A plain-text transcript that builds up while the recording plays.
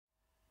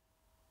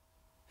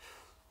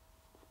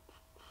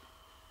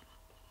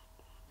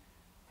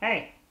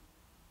Hey,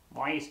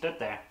 why you stood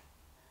there?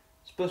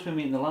 Supposed to be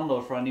meeting the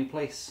landlord for our new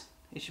place.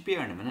 He should be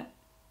here in a minute.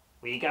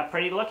 We got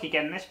pretty lucky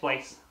getting this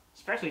place,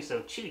 especially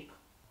so cheap.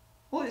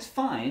 Well, it's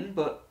fine,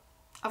 but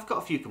I've got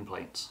a few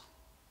complaints.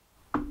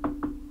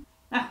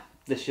 Ah,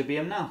 this should be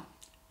him now.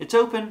 It's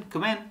open,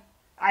 come in.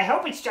 I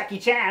hope it's Jackie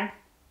Chan.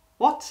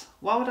 What?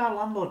 Why would our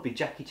landlord be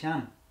Jackie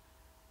Chan?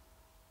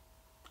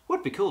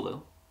 Would be cool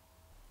though.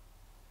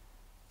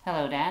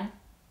 Hello, Dan.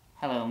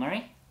 Hello,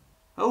 Murray.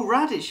 Oh,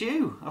 Rad, it's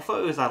you. I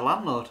thought it was our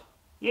landlord.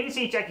 You didn't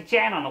see Jackie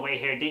Chan on the way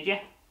here, did you?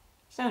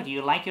 So, do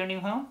you like your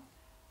new home?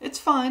 It's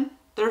fine.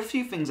 There are a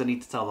few things I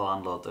need to tell the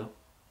landlord though.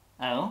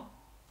 Oh?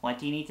 What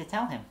do you need to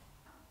tell him?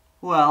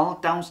 Well,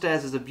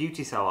 downstairs is a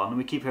beauty salon and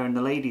we keep hearing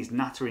the ladies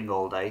nattering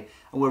all day,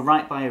 and we're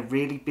right by a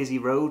really busy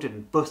road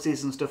and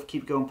buses and stuff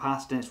keep going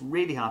past, and it's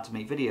really hard to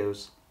make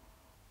videos.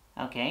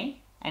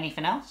 Okay.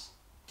 Anything else?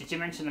 Did you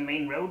mention the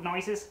main road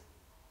noises?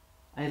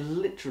 I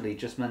literally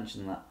just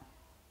mentioned that.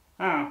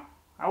 Oh,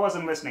 I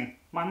wasn't listening.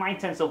 My mind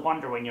tends to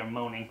wander when you're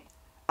moaning.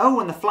 Oh,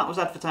 and the flat was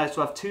advertised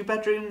to have 2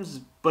 bedrooms,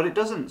 but it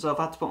doesn't, so I've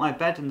had to put my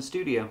bed in the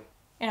studio.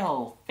 It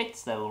all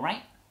fits though,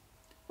 right?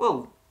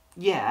 Well,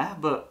 yeah,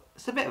 but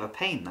it's a bit of a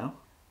pain though.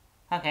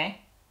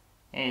 Okay.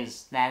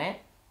 Is that it?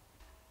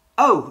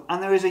 Oh,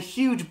 and there is a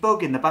huge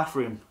bug in the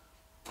bathroom.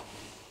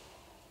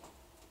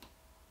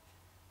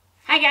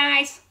 Hi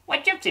guys,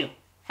 what you up to?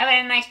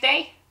 Having a nice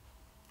day?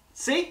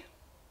 See?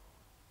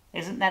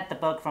 Isn't that the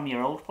bug from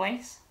your old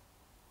place?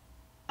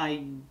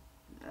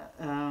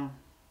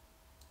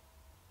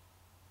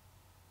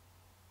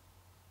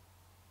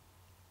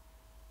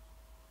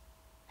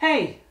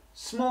 Hey,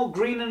 small,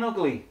 green and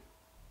ugly.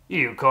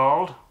 You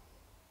called?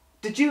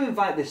 Did you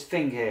invite this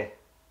thing here?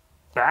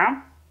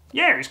 Bam?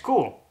 Yeah, he's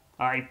cool.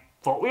 I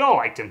thought we all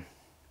liked him.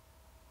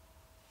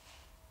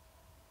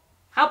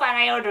 How about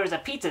I order us a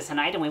pizza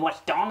tonight and we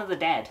watch Dawn of the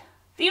Dead?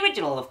 The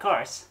original, of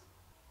course.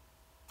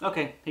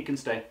 Okay, he can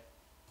stay.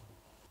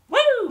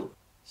 Woo!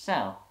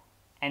 So,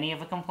 any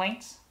other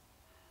complaints?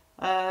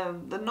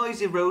 The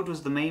noisy road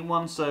was the main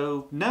one,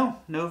 so no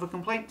other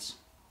complaints.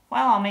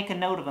 Well, I'll make a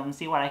note of them and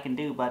see what I can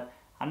do, but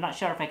I'm not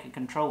sure if I can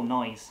control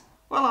noise.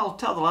 Well, I'll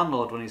tell the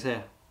landlord when he's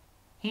here.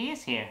 He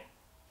is here.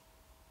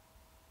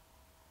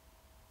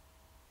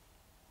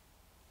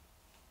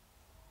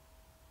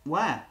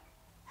 Where?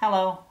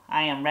 Hello,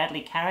 I am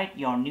Radley Carrot,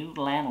 your new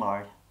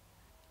landlord.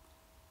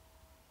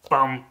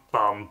 Bum,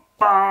 bum,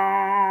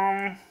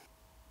 bum.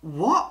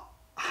 What?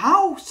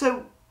 How?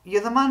 So,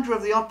 you're the manager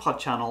of the Odd Pod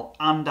channel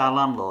and our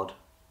landlord?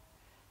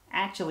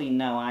 Actually,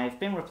 no, I've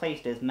been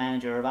replaced as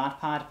manager of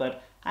Oddpod,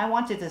 but I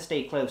wanted to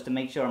stay close to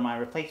make sure my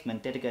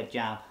replacement did a good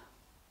job.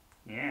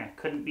 Yeah,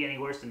 couldn't be any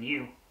worse than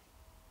you.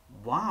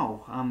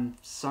 Wow, I'm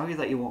sorry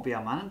that you won't be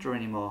our manager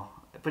anymore,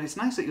 but it's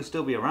nice that you'll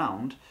still be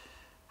around.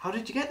 How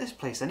did you get this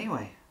place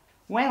anyway?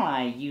 Well,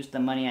 I used the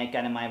money I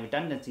got in my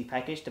redundancy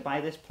package to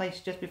buy this place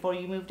just before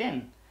you moved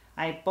in.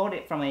 I bought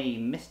it from a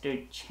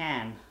Mr.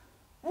 Chan.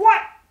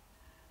 What?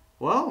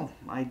 Well,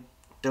 I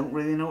don't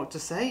really know what to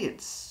say.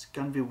 It's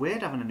going to be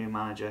weird having a new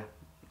manager.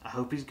 I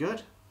hope he's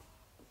good.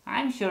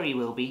 I'm sure he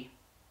will be.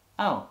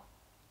 Oh,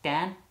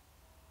 Dan?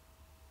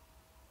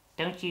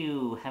 Don't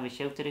you have a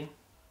show to do?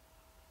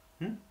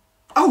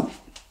 Oh!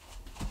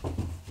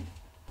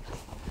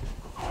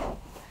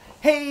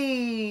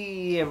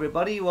 Hey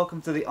everybody,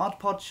 welcome to the Odd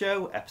Pod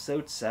Show,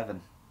 episode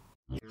 7.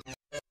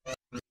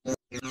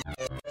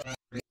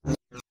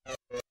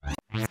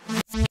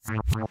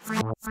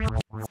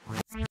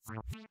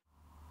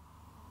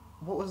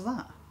 What was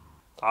that?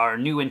 Our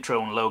new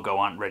intro and logo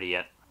aren't ready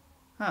yet.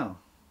 Oh.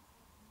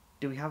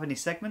 Do we have any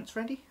segments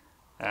ready?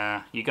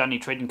 You got any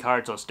trading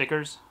cards or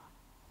stickers?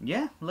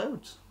 Yeah,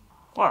 loads.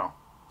 Well,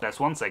 that's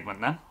one segment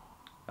then.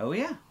 Oh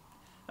yeah.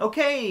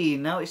 Okay,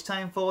 now it's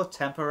time for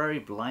temporary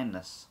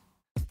blindness.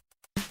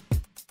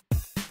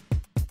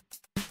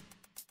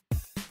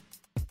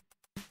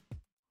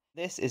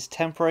 This is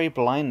temporary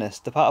blindness,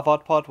 the part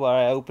of Oddpod where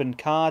I open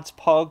cards,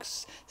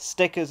 pogs,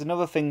 stickers and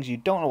other things you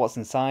don't know what's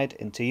inside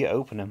until you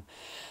open them.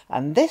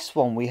 And this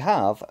one we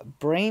have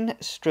brain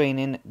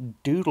straining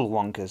doodle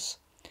wonkers.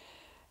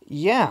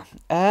 Yeah,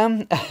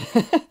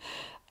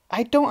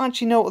 I don't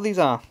actually know what these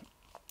are.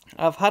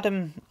 I've had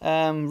them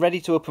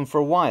ready to open for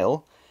a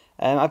while.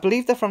 I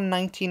believe they're from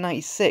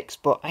 1996,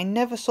 but I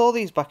never saw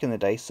these back in the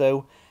day,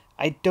 so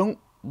I don't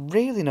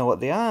really know what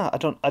they are. I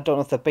don't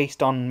know if they're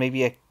based on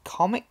maybe a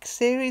comic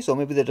series, or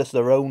maybe they're just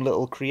their own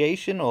little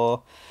creation,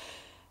 or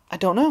I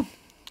don't know.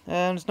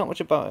 There's not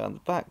much about it on the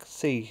back.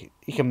 See,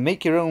 you can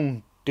make your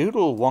own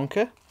doodle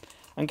wonker.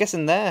 I'm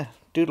guessing they're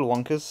doodle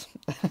wonkers.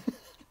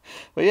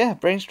 But yeah,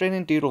 brain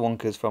straining doodle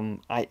wonkers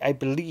from I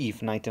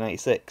believe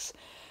 1996.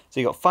 So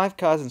you got 5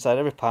 cards inside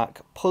every pack,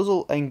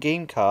 puzzle and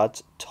game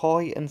cards,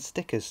 toy and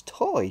stickers.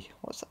 Toy?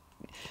 What's that?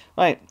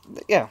 Right,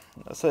 yeah,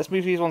 so let's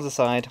move these ones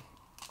aside.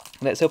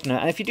 Let's open them.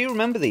 And if you do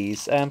remember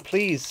these,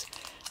 please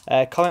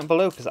comment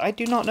below, because I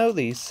do not know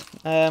these.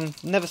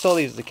 Never saw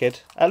these as a kid.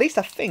 At least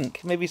I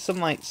think. Maybe some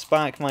might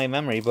spark my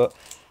memory, but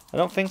I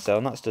don't think so.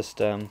 And that's just,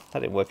 that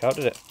didn't work out,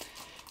 did it?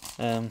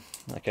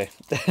 Okay.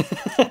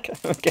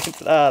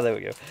 There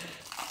we go.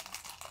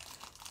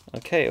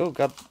 Okay, oh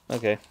god,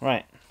 okay,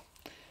 right.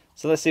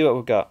 So let's see what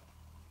we've got.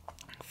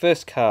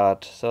 First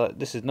card, so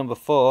this is number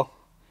 4,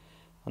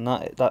 and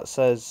that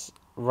says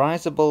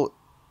Risable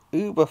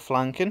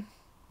Uberflanken.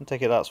 I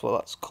take it that's what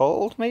that's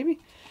called, maybe?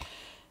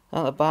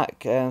 At the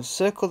back,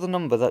 circle the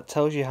number that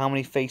tells you how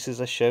many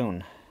faces are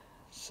shown.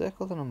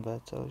 Circle the number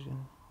that tells you.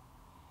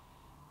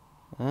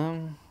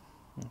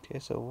 Okay,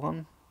 so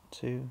 1,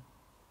 2.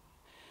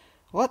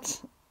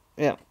 What?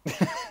 Yeah.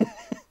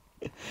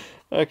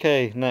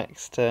 Okay,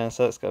 next. So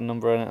it's got a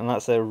number in it, and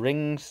that's a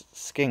ringed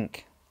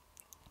skink.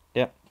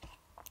 Yep.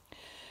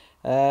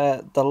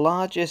 The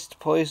largest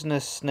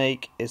poisonous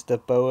snake is the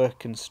boa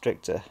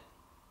constrictor.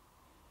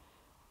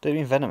 Don't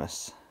mean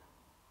venomous.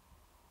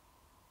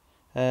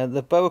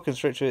 The boa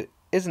constrictor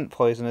isn't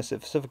poisonous.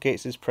 It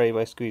suffocates its prey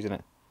by squeezing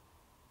it.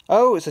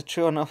 Oh, it's a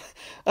true or not.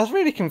 I was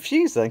really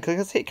confused then,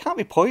 because it can't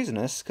be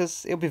poisonous,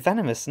 because it'll be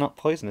venomous, not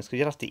poisonous, because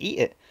you'd have to eat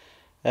it.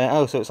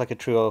 Oh, so it's like a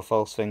true or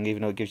false thing,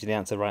 even though it gives you the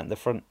answer right in the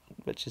front,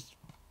 which is,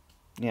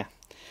 yeah.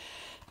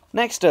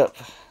 Next up,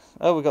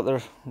 oh, we got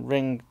the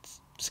ringed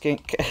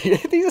skink.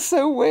 These are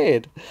so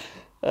weird.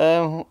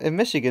 In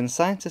Michigan,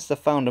 scientists have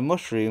found a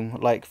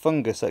mushroom-like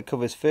fungus that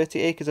covers 30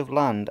 acres of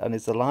land and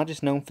is the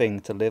largest known thing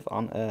to live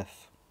on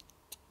Earth.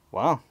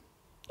 Wow.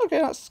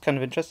 Okay, that's kind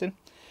of interesting.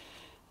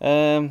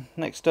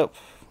 Next up,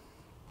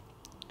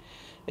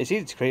 it's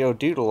easy to create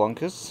doodle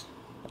wonkers.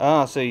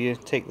 Ah, so you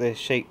take the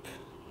shape.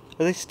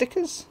 Are they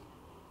stickers?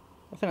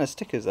 I think they're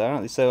stickers there,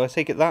 aren't they? So I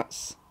take it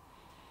that's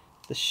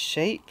the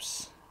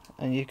shapes,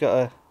 and you've got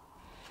a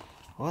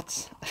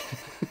what?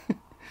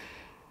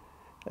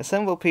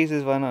 Assemble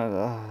pieces by not.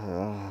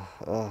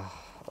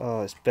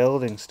 Oh, it's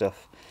building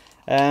stuff.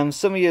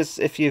 Some of you,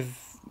 if you've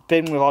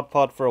been with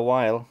Oddpod for a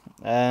while,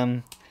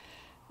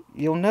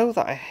 you'll know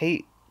that I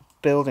hate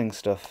building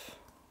stuff.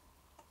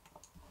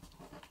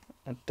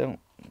 I don't.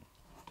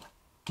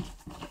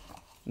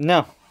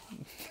 No.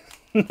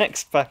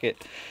 Next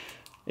packet.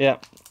 Yeah.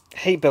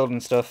 Hate building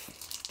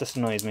stuff. Just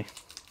annoys me.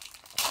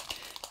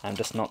 I'm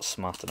just not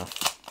smart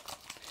enough.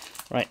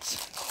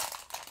 Right.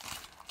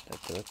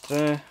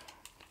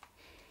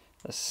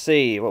 Let's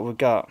see what we've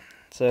got.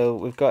 So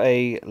we've got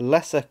a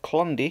lesser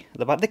Clondy at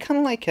the back. They're kind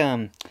of like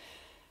you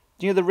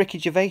know the Ricky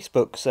Gervais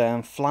books,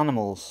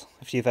 Flanimals,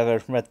 if you've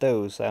ever read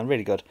those.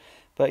 Really good.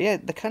 But yeah,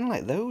 they're kind of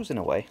like those in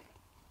a way.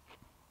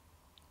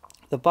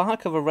 The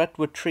bark of a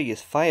redwood tree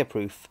is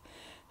fireproof.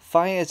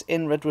 Fires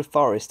in redwood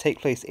forest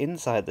take place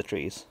inside the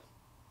trees.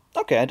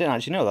 Okay, I didn't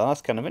actually know that.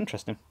 That's kind of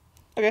interesting.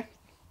 Okay.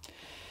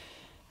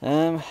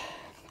 Oh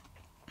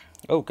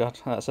god,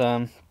 that's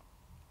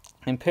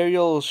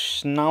Imperial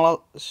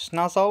Schnazola?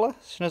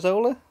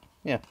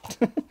 Yeah.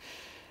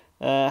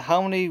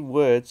 How many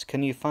words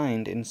can you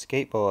find in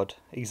skateboard?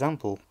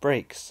 Example,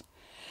 brakes.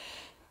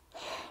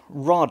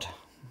 Rod.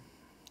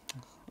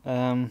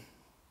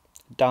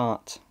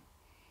 Dart.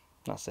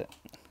 That's it.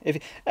 I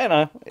don't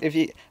know, if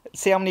you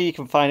see how many you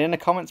can find in the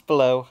comments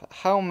below,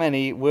 how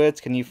many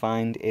words can you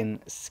find in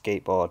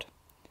skateboard?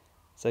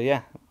 So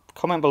yeah,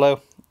 comment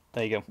below.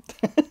 There you go.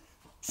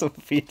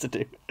 Something for you to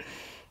do.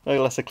 Oh,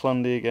 lesser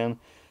Clondy again.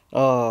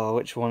 Oh,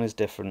 which one is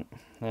different?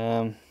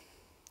 It's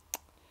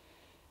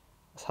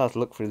hard to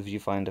look through the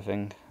viewfinder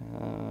thing.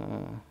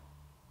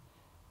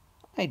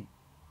 I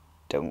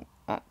don't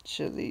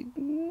actually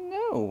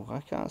know. I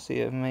can't see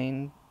a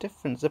main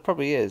difference. There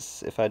probably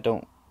is if I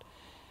don't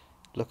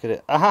look at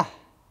it. Aha!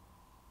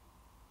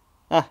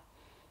 Ah!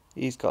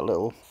 He's got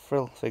little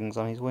frill things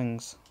on his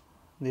wings.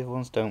 The other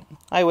ones don't.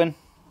 I win!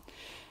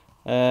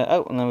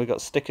 Oh, and then we've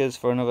got stickers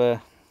for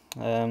another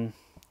Doodle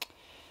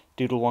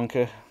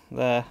Wonker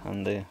there,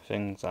 and the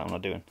things that I'm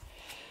not doing.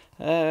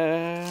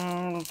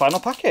 Final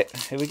packet.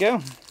 Here we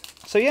go.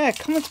 So yeah,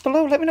 comments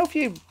below. Let me know if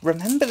you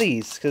remember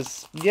these,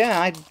 because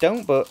yeah, I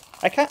don't, but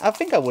I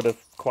think I would have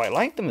quite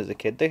liked them as a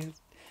kid. They're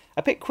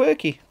a bit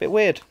quirky, a bit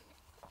weird.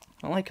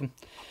 I like them.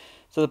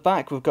 So the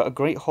back, we've got a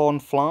great horn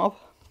flab.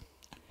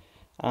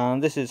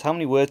 And this is how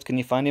many words can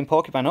you find in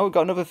porcupine. Oh, we've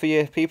got another for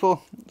you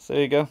people. So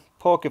there you go.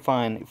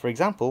 Porcupine, for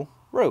example,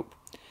 rope.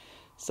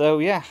 So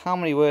yeah, how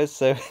many words?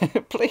 So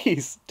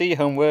please do your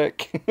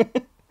homework.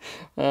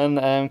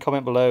 And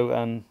comment below,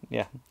 and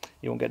yeah,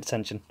 you won't get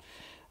detention.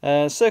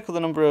 Circle the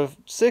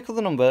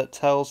number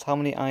tells how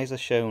many eyes are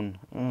shown.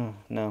 Oh,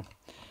 no.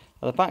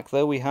 At the back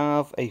though, we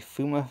have a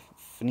Fuma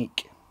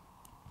Fneak.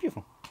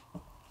 Beautiful.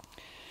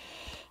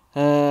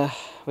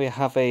 We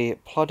have a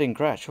Plodding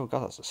Gretch. Oh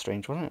god, that's a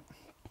strange one, isn't it?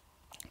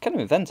 Kind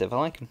of inventive, I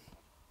like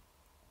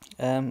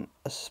them.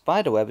 A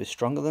spider web is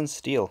stronger than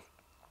steel.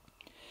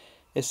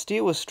 If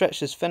steel was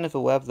stretched as thin as the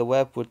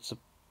web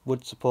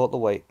would support the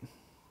weight.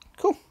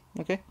 Cool,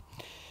 okay.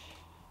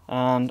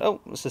 And,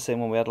 oh, it's the same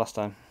one we had last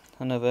time.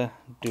 Another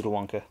Doodle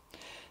Wonker.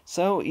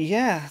 So,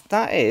 yeah,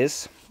 that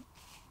is,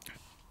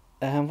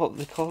 what were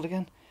they called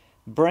again?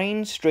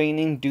 Brain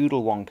Straining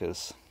Doodle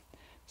Wonkers.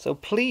 So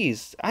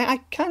please,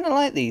 I kind of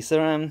like these.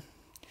 They're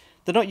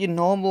not your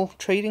normal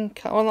trading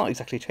card. Well, not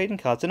exactly trading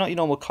cards. They're not your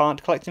normal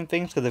card collecting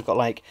things, because they've got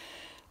like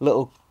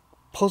little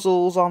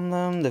puzzles on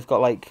them. They've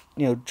got like,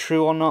 you know,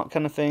 true or not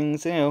kind of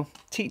things. You know,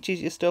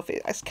 teaches you stuff.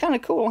 It's kind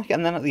of cool.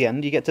 And then at the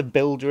end, you get to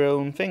build your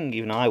own thing.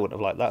 Even I wouldn't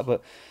have liked that,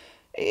 but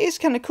it is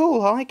kind of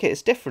cool. I like it.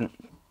 It's different.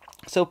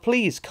 So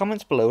please,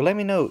 comments below. Let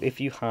me know if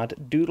you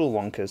had Doodle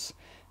Wonkers,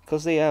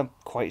 because they are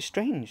quite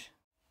strange.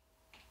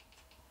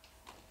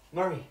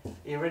 Murray, are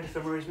you ready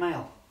for Murray's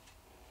mail?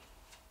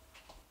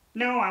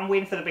 No, I'm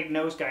waiting for the big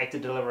nose guy to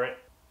deliver it.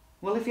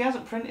 Well, if he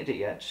hasn't printed it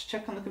yet, just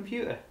check on the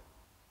computer.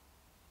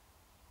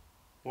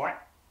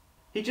 What?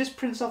 He just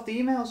prints off the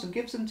emails and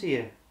gives them to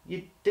you.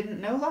 You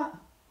didn't know that?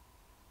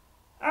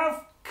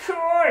 Of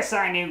course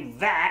I knew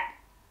that!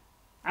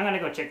 I'm gonna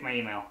go check my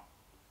email.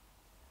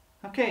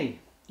 Okay,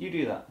 you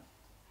do that.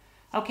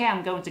 Okay,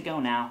 I'm going to go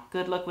now.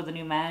 Good luck with the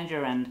new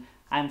manager, and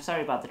I'm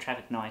sorry about the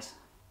traffic noise.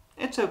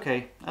 It's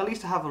okay. At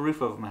least I have a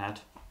roof over my head.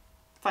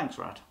 Thanks,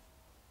 Rad.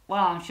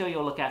 Well, I'm sure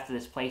you'll look after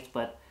this place,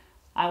 but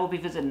I will be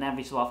visiting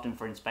every so often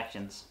for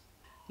inspections.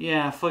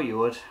 Yeah, I thought you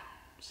would.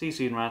 See you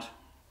soon, Rad.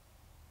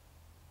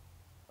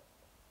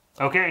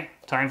 Okay,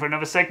 time for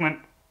another segment.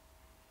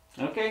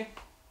 Okay.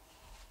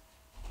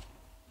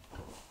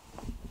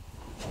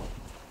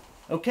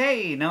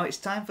 Okay, now it's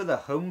time for the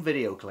home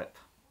video clip.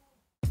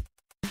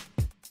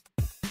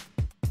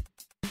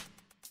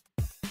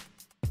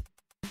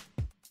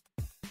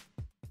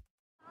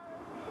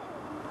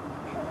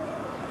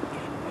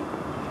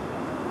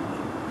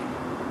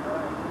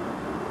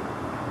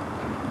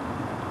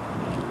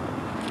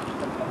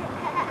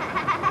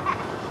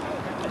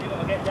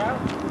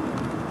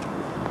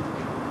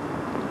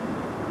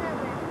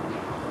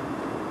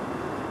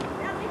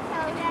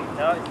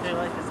 No, it's too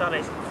late, it's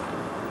honest.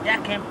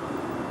 Yeah, Kim.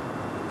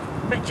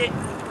 Richie.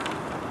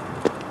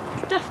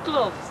 Stuffed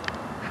gloves.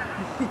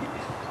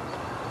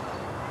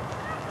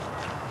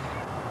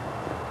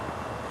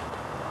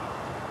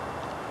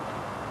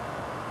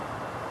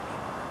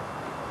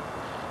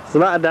 What's the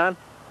matter, Dan?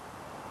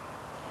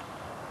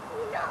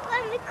 You're not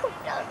letting me come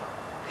down.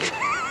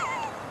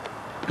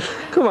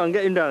 Come on,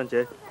 get him down,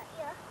 Jay.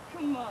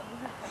 Come on.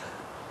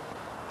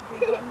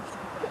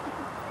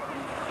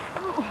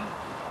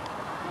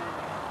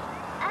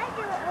 I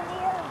do it with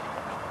you.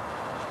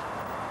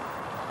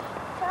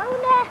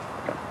 Tony.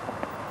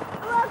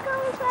 What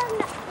goes on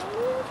that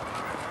thing?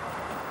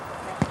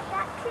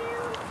 That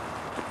tune?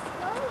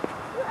 No?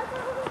 What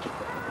goes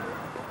on?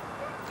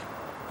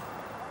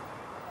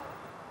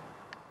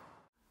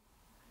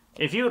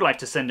 If you would like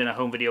to send in a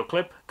home video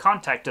clip,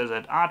 contact us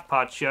at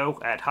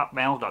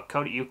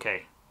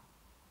oddpodshow@hotmail.co.uk.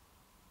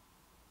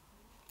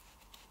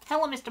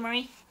 Hello, Mr.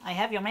 Murray. I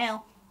have your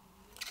mail.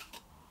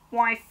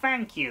 Why,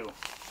 thank you.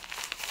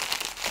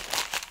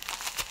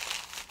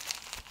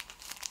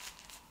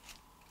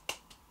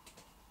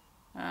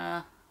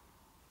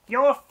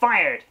 You're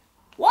fired.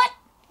 What?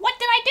 What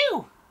did I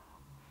do?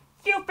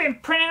 You've been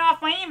printing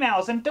off my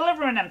emails and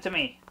delivering them to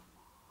me.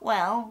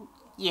 Well,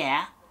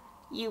 yeah.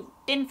 You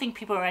didn't think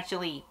people were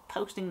actually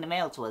posting the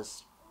mail to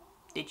us,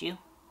 did you?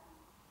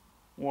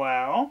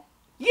 Well,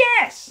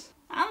 yes!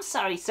 I'm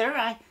sorry, sir.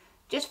 I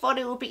just thought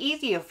it would be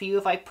easier for you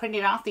if I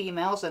printed off the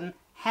emails and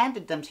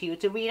handed them to you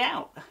to read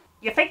out.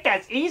 You think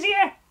that's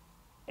easier?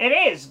 It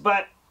is,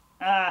 but,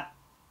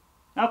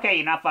 okay,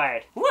 you're not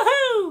fired.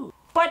 Woohoo!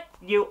 But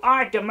you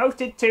are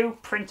demoted to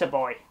Printer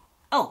Boy.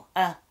 Oh,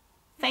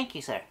 thank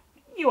you, sir.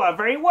 You are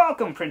very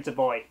welcome, Printer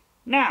Boy.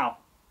 Now,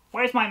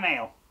 where's my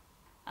mail?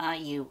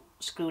 You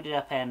screwed it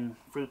up and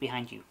threw it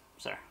behind you,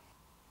 sir.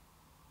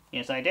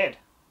 Yes, I did.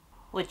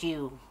 Would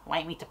you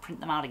like me to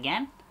print them out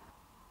again?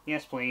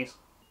 Yes, please.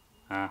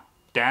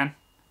 Dan?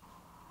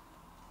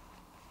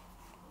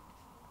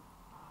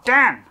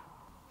 Dan!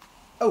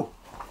 Oh,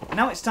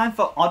 now it's time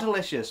for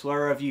Oddelicious,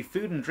 where I review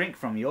food and drink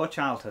from your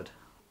childhood.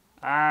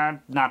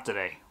 Not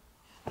today.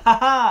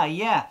 Haha,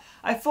 yeah.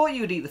 I thought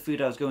you'd eat the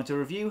food I was going to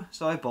review,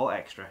 so I bought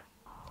extra.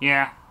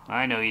 Yeah,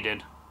 I know you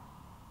did.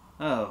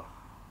 Oh,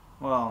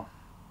 well,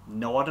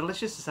 no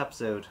Oddelicious this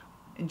episode.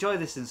 Enjoy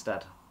this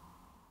instead.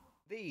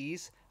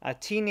 These are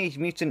Teenage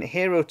Mutant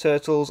Hero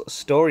Turtles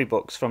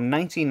storybooks from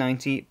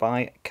 1990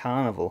 by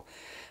Carnival.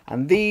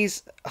 And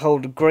these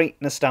hold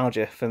great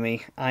nostalgia for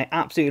me. I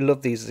absolutely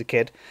loved these as a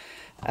kid.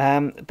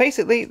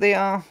 Basically, they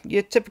are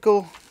your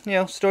typical,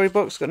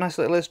 storybooks, got nice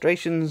little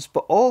illustrations,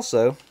 but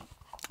also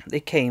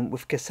they came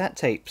with cassette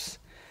tapes.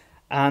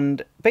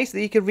 And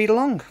basically, you could read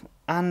along,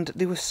 and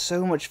they were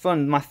so much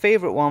fun. My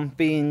favourite one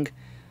being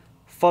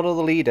Follow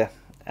the Leader.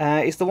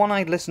 It's the one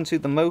I listened to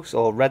the most,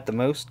 or read the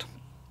most,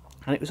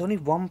 and it was only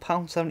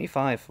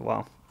 £1.75.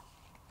 Wow.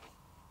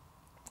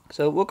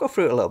 So we'll go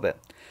through it a little bit.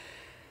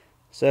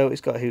 So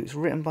it's got who's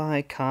written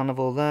by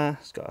Carnival there.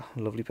 It's got a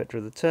lovely picture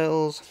of the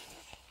turtles.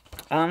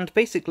 And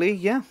basically,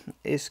 yeah,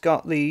 it's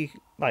got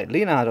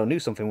Leonardo knew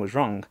something was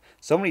wrong.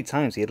 So many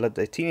times he had led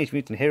the Teenage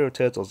Mutant Hero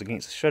Turtles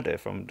against Shredder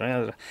from,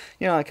 that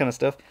kind of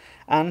stuff.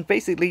 And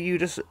basically you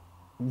just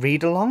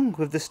read along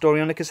with the story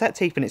on a cassette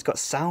tape, and it's got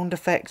sound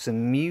effects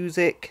and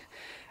music.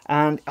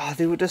 And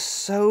they were just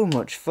so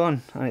much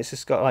fun. And it's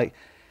just got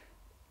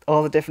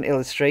all the different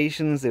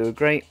illustrations. They were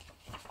great.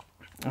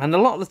 And a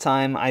lot of the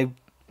time I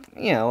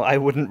you know, I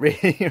wouldn't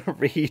really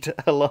read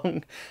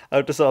along. I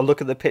would just sort of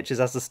look at the pictures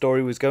as the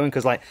story was going,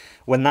 because like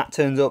when that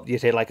turns up,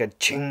 you'd hear like a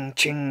ching,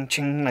 ching,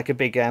 ching, like a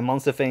big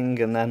monster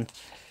thing, and then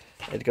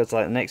it'd go to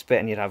like the next bit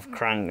and you'd have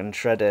Krang and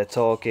Shredder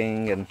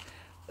talking, and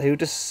they were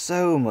just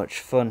so much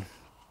fun.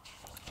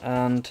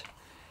 And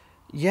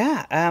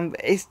yeah,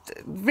 it's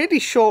a really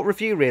short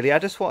review really. I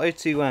just wanted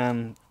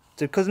to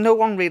because no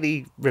one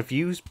really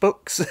reviews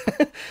books,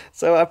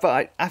 so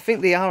but I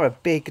think they are a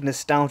big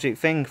nostalgic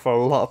thing for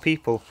a lot of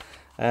people,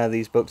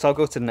 these books. I'll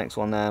go to the next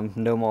one,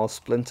 No More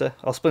Splinter,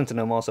 or Splinter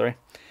No More, sorry.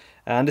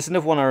 And it's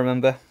another one I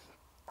remember.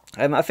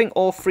 I think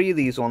all three of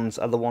these ones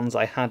are the ones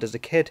I had as a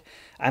kid.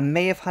 I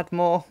may have had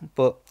more,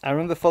 but I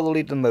remember Follow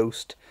Lead the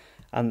most,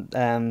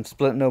 and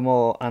Splinter No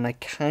More, and I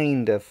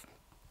kind of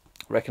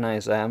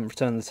recognise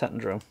Return of the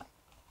Technodrome.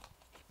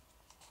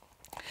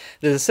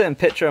 There's a certain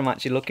picture I'm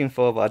actually looking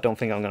for, but I don't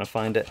think I'm going to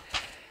find it.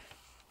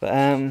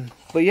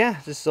 But yeah,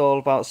 this is all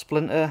about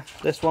Splinter,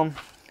 this one.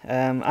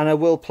 And I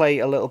will play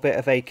a little bit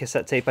of a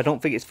cassette tape. I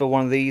don't think it's for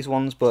one of these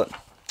ones, but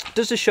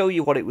just to show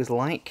you what it was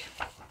like.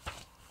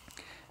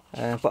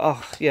 But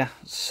oh yeah,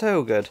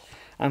 so good.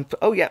 And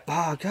oh yeah,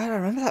 oh god, I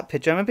remember that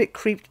picture. I remember it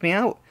creeped me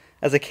out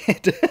as a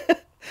kid.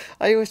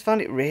 I always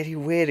found it really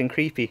weird and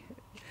creepy.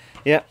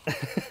 Yeah.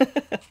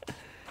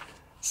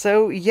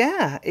 So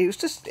yeah, it's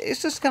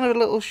just kind of a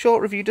little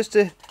short review, just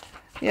to,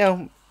 you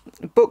know,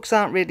 books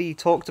aren't really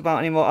talked about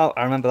anymore. Oh,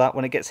 I remember that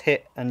when it gets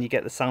hit and you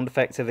get the sound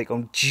effect of it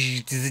going.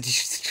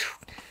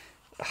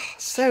 Oh,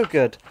 so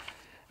good.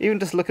 Even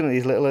just looking at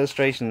these little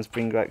illustrations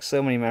bring back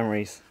so many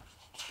memories.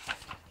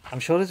 I'm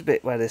sure there's a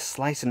bit where they're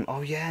slicing.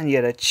 Oh yeah, and you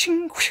get a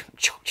ching.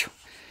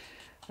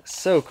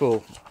 So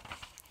cool.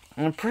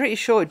 And I'm pretty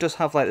sure it does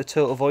have like the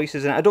turtle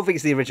voices, and I don't think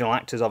it's the original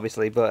actors,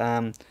 obviously, but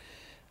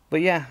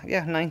yeah,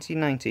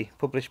 1990,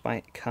 published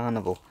by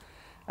Carnival.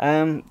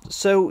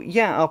 So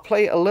yeah, I'll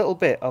play a little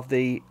bit of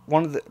the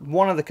one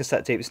of the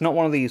cassette tapes. It's not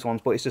one of these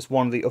ones, but it's just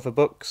one of the other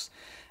books,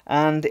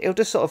 and it'll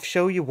just sort of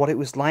show you what it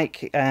was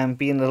like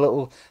being a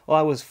little. Well,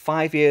 I was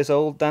 5 years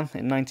old then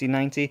in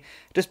 1990,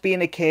 just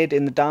being a kid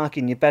in the dark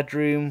in your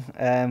bedroom,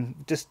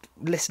 just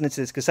listening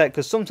to this cassette.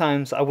 Because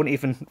sometimes I wouldn't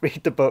even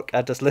read the book;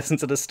 I'd just listen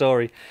to the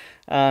story,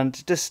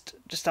 and just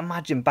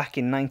imagine back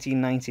in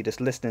 1990,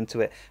 just listening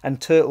to it.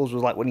 And Turtles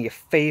was like one of your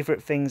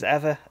favourite things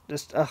ever.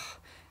 Just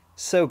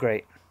so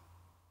great.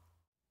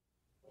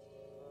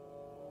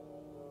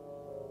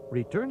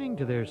 Returning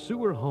to their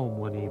sewer home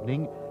one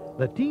evening,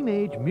 the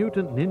Teenage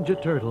Mutant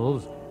Ninja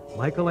Turtles,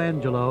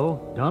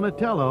 Michelangelo,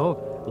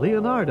 Donatello,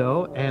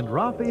 Leonardo, and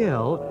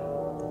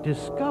Raphael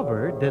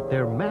discovered that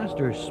their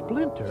master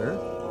Splinter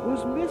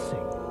was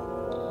missing.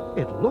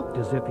 It looked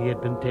as if he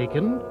had been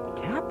taken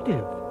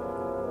captive.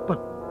 But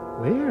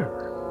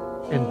where?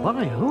 And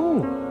by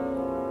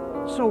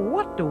whom? So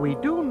what do we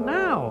do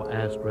now?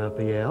 Asked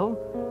Raphael.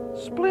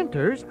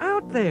 Splinter's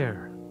out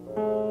there.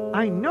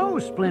 I know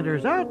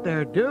Splinter's out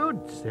there,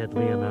 dude, said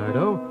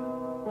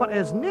Leonardo. But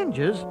as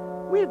ninjas,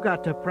 we've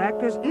got to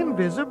practice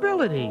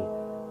invisibility.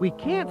 We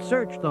can't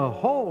search the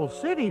whole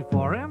city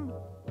for him.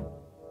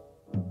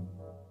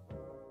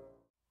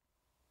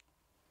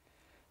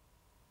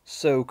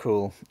 So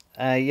cool.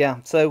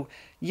 So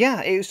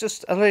it was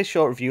just a very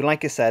short review.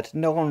 Like I said,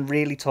 no one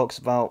really talks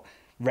about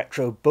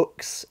retro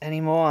books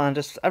anymore, and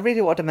I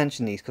really wanted to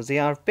mention these because they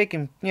are a big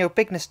and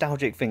big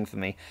nostalgic thing for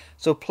me.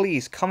 So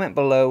please comment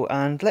below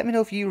and let me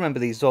know if you remember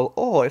these as well,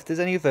 or if there's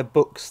any other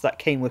books that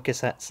came with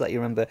cassettes that you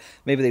remember.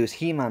 Maybe there was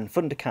He-Man,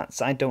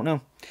 Thundercats, I don't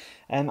know.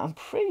 I'm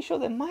pretty sure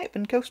there might have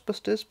been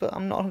Ghostbusters, but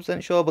I'm not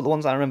 100% sure. But the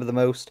ones I remember the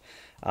most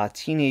are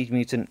Teenage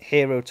Mutant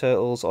Hero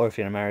Turtles, or if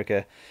you're in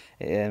America,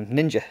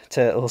 Ninja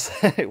Turtles.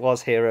 It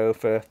was Hero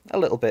for a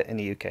little bit in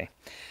the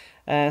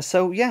UK.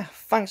 So yeah,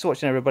 thanks for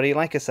watching, everybody.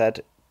 Like I said,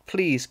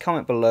 please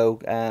comment below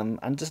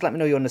and just let me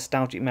know your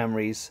nostalgic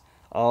memories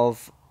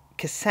of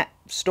cassette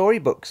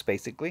storybooks,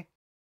 basically.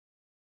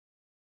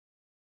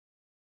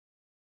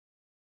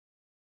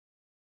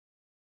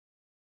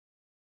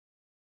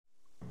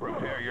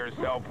 Prepare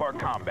yourself for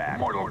combat.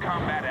 Mortal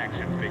Kombat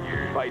action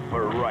figures. Fight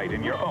for right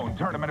in your own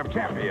Tournament of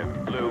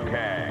Champions. Liu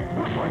Kang.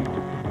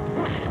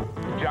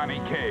 Johnny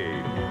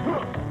Cage.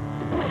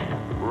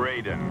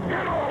 Raiden.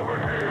 Get over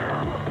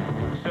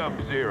here.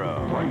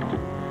 Sub-Zero.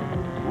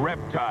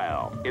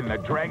 Reptile in the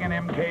Dragon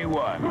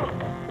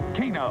MK1.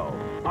 Kano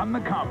on the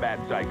Combat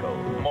Cycle.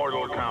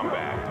 Mortal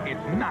Kombat.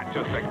 It's not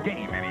just a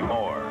game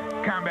anymore.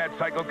 Combat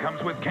Cycle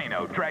comes with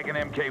Kano. Dragon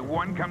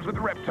MK1 comes with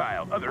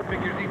Reptile. Other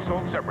figures each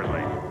sold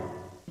separately.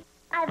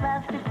 I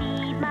love to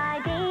feed my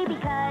baby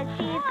because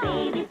she's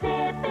Baby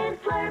Sip and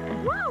Slurp.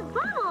 Whoa,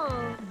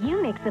 Bubbles!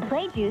 You mix the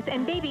play juice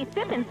and Baby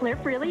Sip and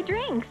Slurp really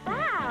drinks.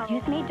 Wow!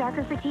 Juice made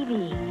darker for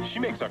TV. She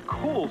makes a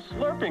cool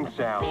slurping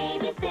sound.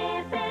 Baby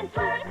Sip and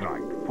Slurp.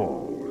 Night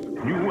falls.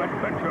 New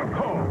adventure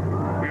calls.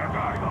 We are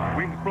gargoyles.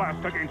 Wings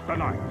blast against the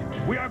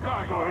night. We are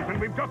gargoyles,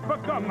 and we've just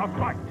begun a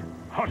fight.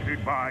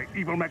 Hunted by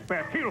evil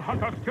Macbeth, he'll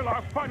hunt us till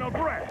our final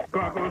breath.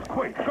 Gargoyles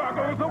quake,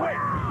 gargoyles awake.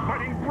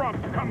 Fighting Bronx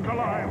comes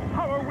alive.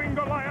 Power-winged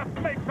Goliath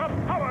makes a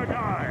power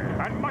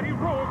dive. And mighty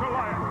roar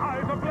Goliath,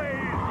 eyes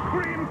ablaze,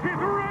 screams his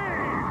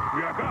rage.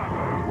 We are gargoyles.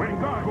 When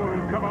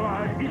gargoyles come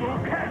alive, evil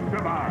can't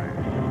survive.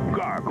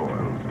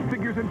 Gargoyles.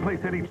 Figures and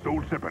playset each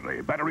sold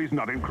separately. Batteries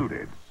not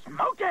included.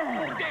 Smoke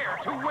it! Dare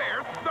to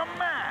wear the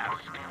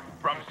mask.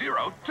 From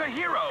zero to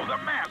hero, the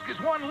mask is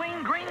one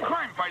lean green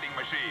crime-fighting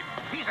machine.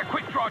 He's a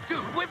quick-draw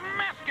dude with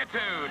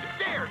maskitude.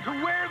 Dare to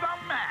wear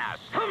the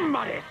mask.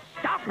 Somebody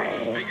stop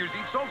me! Figures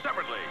each sold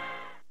separately.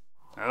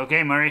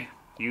 Okay, Murray.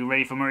 You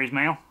ready for Murray's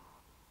mail?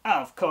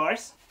 Of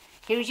course.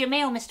 Here's your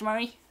mail, Mr.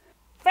 Murray.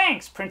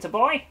 Thanks, Printer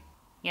Boy.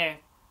 You're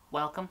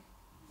welcome.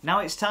 Now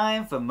it's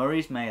time for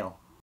Murray's mail.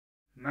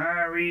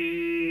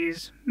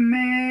 Murray's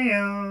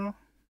mail.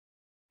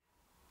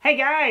 Hey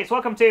guys,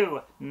 welcome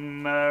to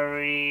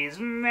Murray's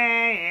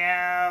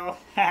mail.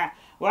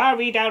 Where I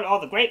read out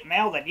all the great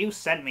mail that you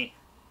sent me.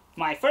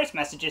 My first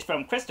message is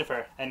from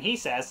Christopher, and he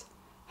says,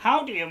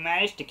 "How do you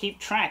manage to keep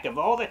track of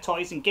all the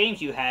toys and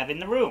games you have in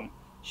the room?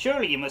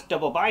 Surely you must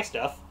double buy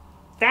stuff."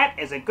 That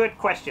is a good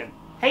question.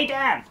 Hey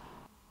Dan!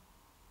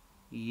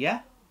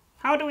 Yeah?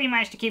 How do we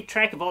manage to keep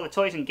track of all the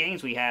toys and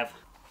games we have?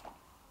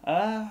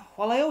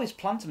 Well, I always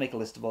plan to make a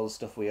list of all the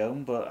stuff we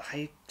own, but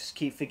I just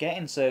keep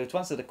forgetting. So to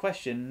answer the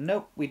question,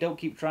 nope, we don't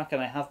keep track,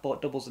 and I have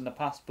bought doubles in the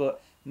past,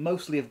 but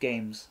mostly of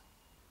games.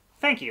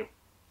 Thank you.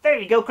 There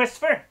you go,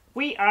 Christopher.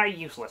 We are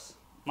useless.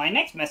 My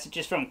next message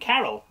is from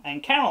Carol,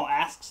 and Carol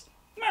asks,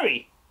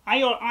 "Murray, are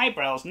your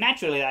eyebrows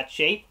naturally that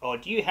shape, or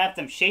do you have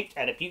them shaped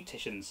at a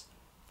beautician's?"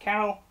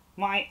 Carol,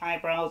 my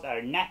eyebrows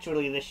are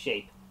naturally this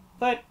shape,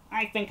 but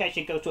I think I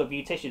should go to a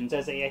beautician's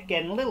as they are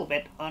getting a little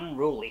bit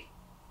unruly,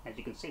 as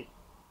you can see.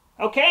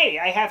 Okay,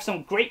 I have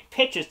some great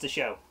pictures to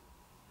show.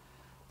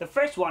 The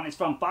first one is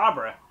from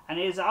Barbara, and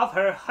it is of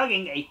her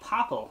hugging a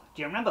popple.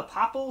 Do you remember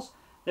popples?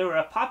 They were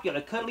a popular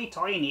cuddly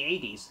toy in the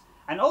 80s,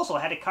 and also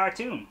had a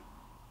cartoon.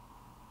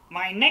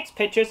 My next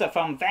pictures are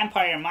from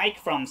Vampire Mike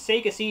from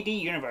Sega CD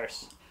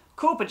Universe.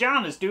 Cool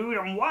pajamas, dude,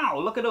 and wow,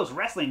 look at those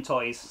wrestling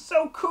toys.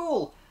 So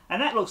cool!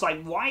 And that looks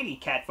like Wiley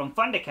Cat from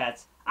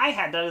Thundercats. I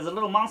had that as a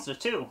little monster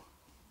too.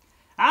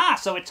 Ah,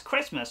 so it's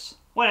Christmas.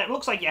 Well, it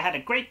looks like you had a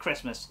great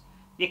Christmas.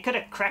 You could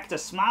have cracked a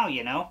smile,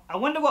 you know. I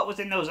wonder what was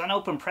in those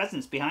unopened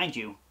presents behind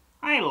you.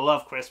 I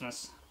love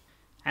Christmas.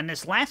 And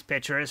this last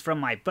picture is from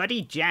my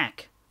buddy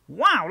Jack.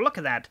 Wow, look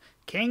at that.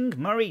 King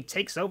Murray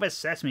takes over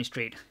Sesame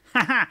Street.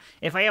 Haha,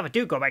 if I ever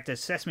do go back to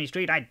Sesame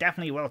Street, I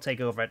definitely will take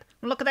over it.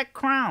 Look at that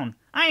crown.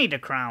 I need a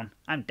crown.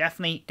 I'm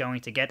definitely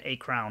going to get a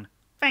crown.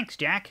 Thanks,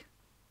 Jack.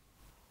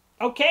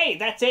 Okay,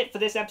 that's it for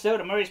this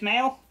episode of Murray's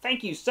Mail.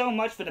 Thank you so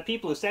much for the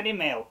people who sent in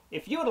mail.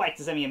 If you would like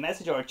to send me a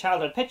message or a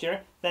childhood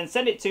picture, then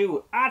send it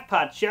to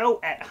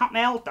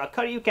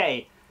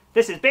oddpodshow@hotmail.co.uk.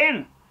 This has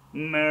been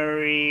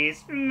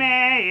Murray's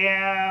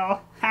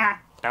Mail. Ha!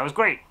 That was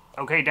great.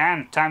 Okay,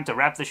 Dan, time to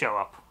wrap the show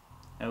up.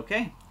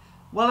 Okay.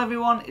 Well,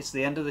 everyone, it's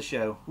the end of the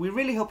show. We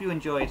really hope you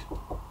enjoyed.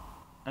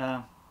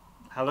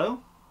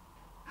 Hello?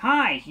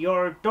 Hi,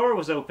 your door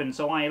was open,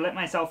 so I let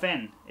myself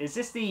in. Is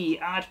this the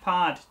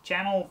OddPod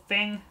channel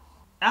thing?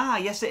 Ah,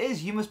 yes it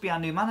is. You must be our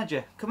new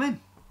manager. Come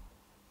in.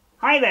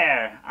 Hi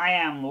there, I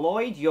am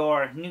Lloyd,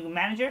 your new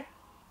manager.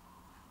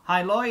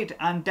 Hi Lloyd,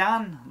 I'm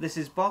Dan. This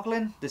is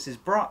Boglin. This is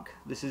Brock.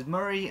 This is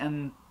Murray,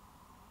 and...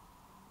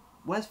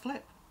 Where's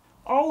Flip?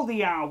 Oh,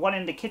 the one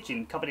in the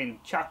kitchen covered in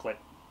chocolate.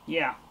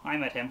 Yeah, I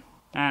met him.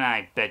 And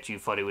I bet you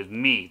thought it was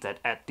me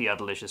that ate the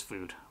Oddelicious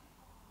food.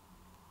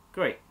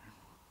 Great.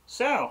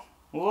 So,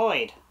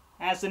 Lloyd,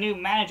 as the new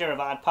manager of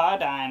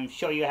OddPod, I'm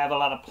sure you have a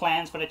lot of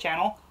plans for the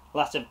channel.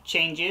 Lots of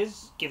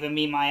changes, giving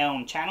me my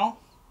own channel.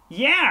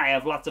 Yeah, I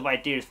have lots of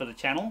ideas for the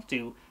channel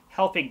to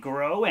help it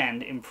grow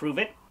and improve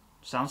it.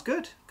 Sounds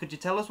good. Could you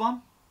tell us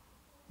one?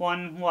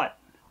 One what?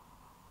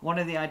 One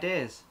of the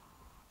ideas.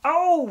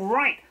 Oh,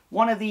 right!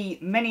 One of the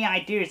many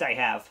ideas I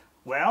have.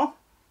 Well,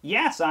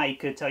 yes, I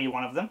could tell you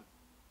one of them.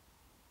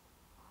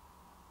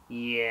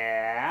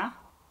 Yeah?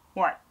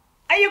 What?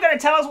 Are you going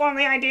to tell us one of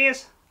the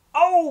ideas?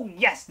 Oh,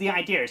 yes, the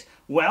ideas.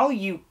 Well,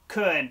 you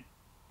could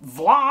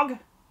vlog.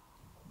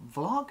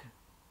 Vlog?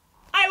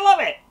 I love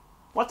it!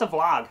 What's a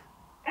vlog?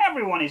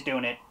 Everyone is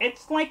doing it.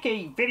 It's like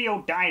a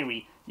video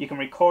diary. You can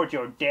record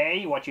your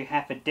day, what you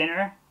have for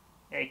dinner,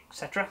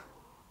 etc.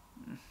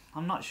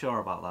 I'm not sure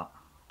about that.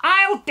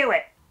 I'll do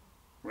it!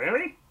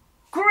 Really?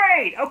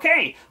 Great!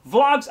 Okay,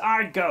 vlogs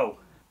are go.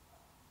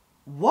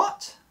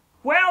 What?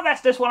 Well,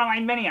 that's just one of my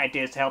many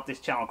ideas to help this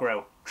channel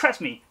grow.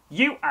 Trust me,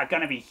 you are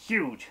gonna be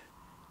huge.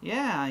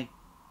 Yeah, I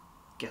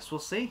guess we'll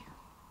see.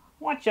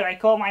 What should I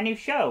call my new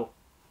show?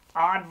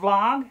 Odd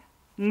Vlog?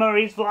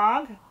 Murray's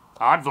Vlog?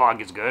 Odd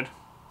Vlog is good.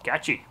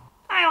 Catchy.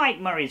 I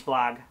like Murray's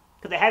Vlog,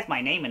 because it has my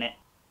name in it.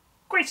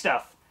 Great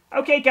stuff.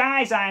 Okay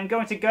guys, I'm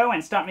going to go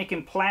and start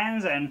making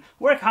plans and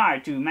work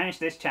hard to manage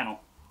this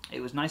channel.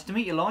 It was nice to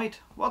meet you, Lloyd.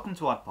 Welcome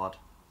to OddPod.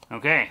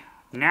 Okay,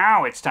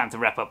 now it's time to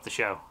wrap up the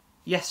show.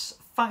 Yes,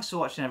 thanks for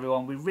watching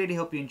everyone. We really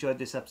hope you enjoyed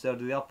this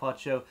episode of the OddPod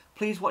Show.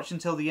 Please watch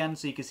until the end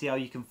so you can see how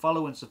you can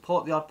follow and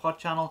support the OddPod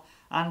channel,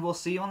 and we'll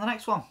see you on the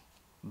next one.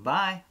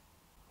 Bye.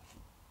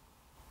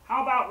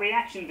 How about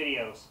reaction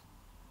videos?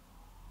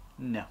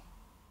 No.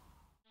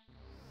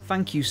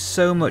 Thank you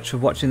so much for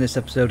watching this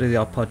episode of the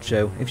Odd Pod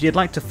Show. If you'd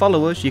like to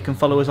follow us, you can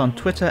follow us on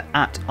Twitter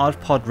at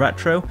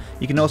OddPodRetro.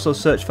 You can also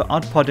search for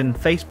Odd Pod in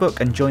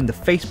Facebook and join the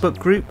Facebook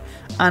group.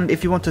 And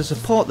if you want to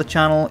support the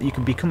channel, you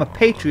can become a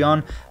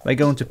Patreon by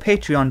going to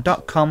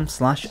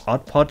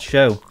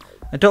patreon.com/oddpodshow.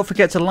 And don't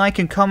forget to like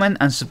and comment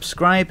and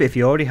subscribe if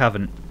you already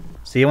haven't.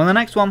 See you on the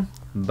next one.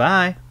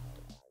 Bye.